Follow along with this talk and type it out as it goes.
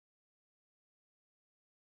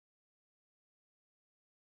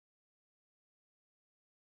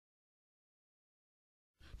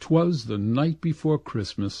'Twas the night before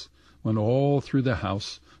Christmas, when all through the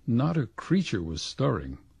house not a creature was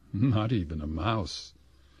stirring, not even a mouse.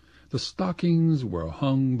 The stockings were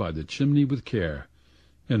hung by the chimney with care,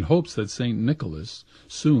 in hopes that St. Nicholas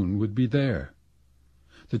soon would be there.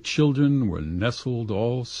 The children were nestled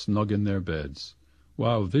all snug in their beds,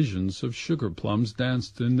 while visions of sugar plums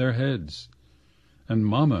danced in their heads. And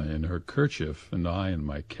Mamma in her kerchief and I in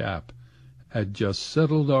my cap had just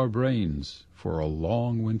settled our brains for a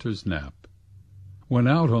long winter's nap. When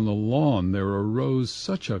out on the lawn there arose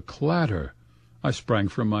such a clatter, I sprang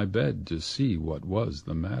from my bed to see what was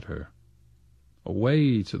the matter.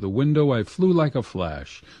 Away to the window I flew like a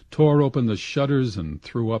flash, tore open the shutters and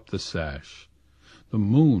threw up the sash. The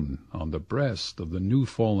moon on the breast of the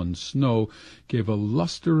new-fallen snow gave a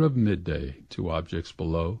lustre of midday to objects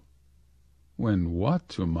below, when what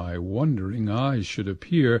to my wondering eyes should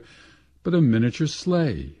appear but a miniature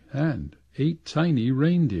sleigh and 8 tiny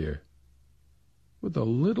reindeer. With a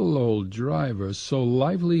little old driver so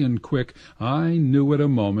lively and quick, I knew at a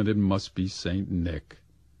moment it must be Saint Nick.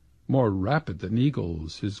 More rapid than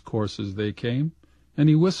eagles his coursers they came, and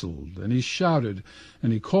he whistled, and he shouted,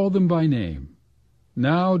 and he called them by name.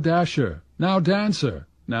 Now Dasher, now Dancer,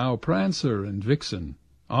 now Prancer and Vixen,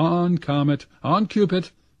 on Comet, on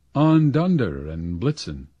Cupid, on Dunder and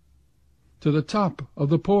Blitzen. To the top of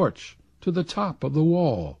the porch, to the top of the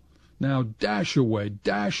wall, now dash away,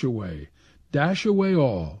 dash away, dash away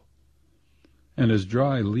all. And as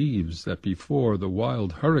dry leaves that before the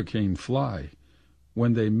wild hurricane fly,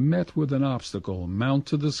 when they met with an obstacle mount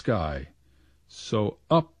to the sky, so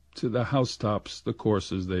up to the housetops the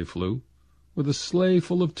coursers they flew, with a sleigh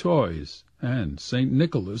full of toys, and St.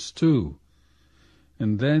 Nicholas too.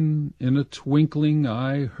 And then in a twinkling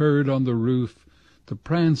I heard on the roof the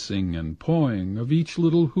prancing and pawing of each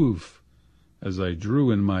little hoof. As I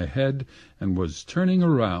drew in my head and was turning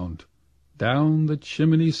around, down the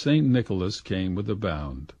chimney St. Nicholas came with a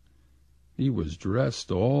bound. He was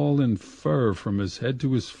dressed all in fur from his head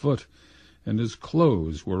to his foot, and his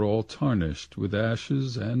clothes were all tarnished with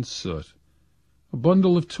ashes and soot. A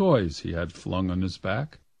bundle of toys he had flung on his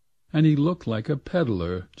back, and he looked like a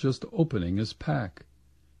peddler just opening his pack.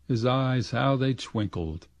 His eyes how they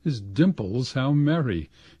twinkled, his dimples how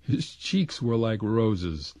merry, his cheeks were like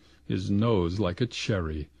roses, his nose like a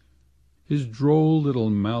cherry. His droll little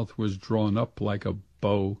mouth was drawn up like a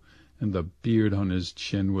bow, and the beard on his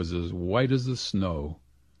chin was as white as the snow.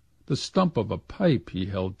 The stump of a pipe he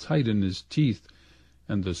held tight in his teeth,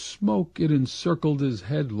 and the smoke it encircled his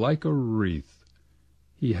head like a wreath.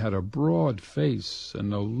 He had a broad face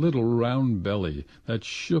and a little round belly that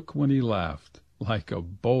shook when he laughed, like a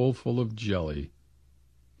bowl full of jelly.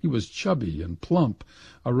 He was chubby and plump,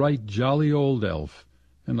 a right jolly old elf,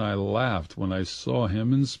 and I laughed when I saw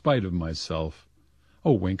him in spite of myself.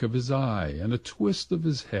 A wink of his eye and a twist of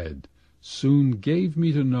his head soon gave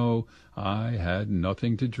me to know I had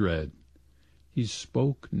nothing to dread. He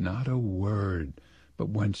spoke not a word, but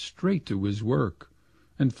went straight to his work,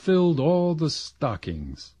 and filled all the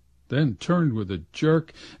stockings, then turned with a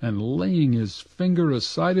jerk, and laying his finger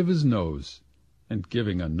aside of his nose, and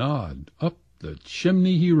giving a nod, up the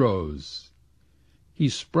chimney he rose. He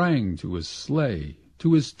sprang to his sleigh,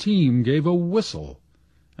 to his team gave a whistle,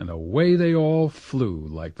 and away they all flew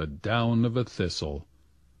like the down of a thistle.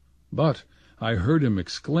 But I heard him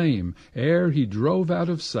exclaim, ere he drove out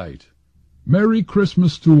of sight, "Merry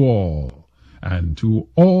Christmas to all, and to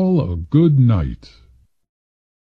all a good night."